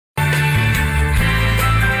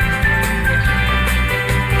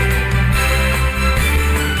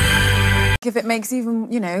If it makes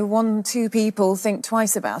even, you know, 1, 2 people think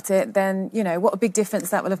twice about it, then, you know, what a big difference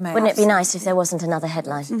that would have made. Wouldn't it be nice if there wasn't another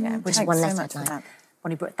headline? Yeah, Just one less headline.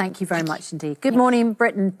 Bonnie Brooke, thank you very much indeed. Good morning,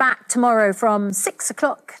 Britain. Back tomorrow from 6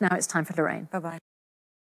 o'clock. Now it's time for Lorraine. Bye-bye.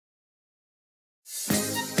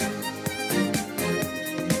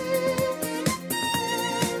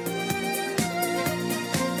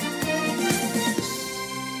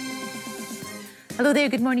 Hello there,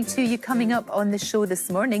 good morning to you. Coming up on the show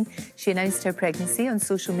this morning, she announced her pregnancy on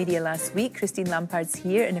social media last week. Christine Lampard's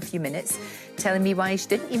here in a few minutes, telling me why she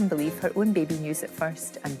didn't even believe her own baby news at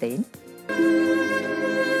first. And then...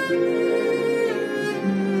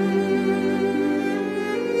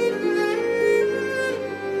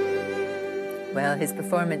 Well, his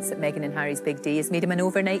performance at Meghan and Harry's big day has made him an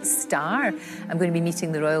overnight star. I'm going to be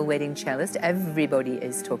meeting the royal wedding cellist everybody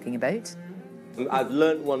is talking about. I've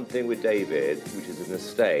learnt one thing with David, which is a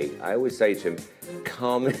mistake. I always say to him,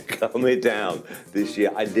 calm it down this year.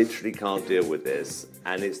 I literally can't deal with this.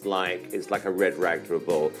 And it's like a red rag to a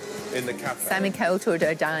bull. In the cafe. Simon Cowell told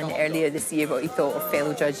Dan earlier this year what he thought of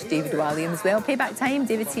fellow judge David Walliams. Well, payback time.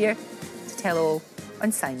 David's here to tell all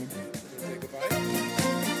on Simon.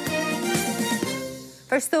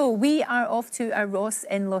 First, though, we are off to our Ross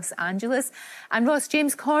in Los Angeles. And Ross,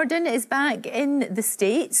 James Corden is back in the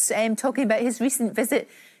States talking about his recent visit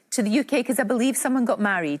to the UK because I believe someone got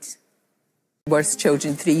married. Worst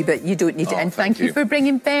children 3, but you don't need it. And thank you for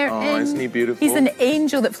bringing Bert in. Isn't he beautiful? He's an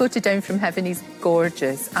angel that floated down from heaven. He's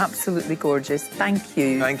gorgeous, absolutely gorgeous. Thank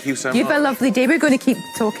you. Thank you so much. You have a lovely day. We're going to keep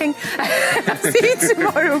talking. See you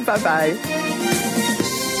tomorrow. Bye-bye.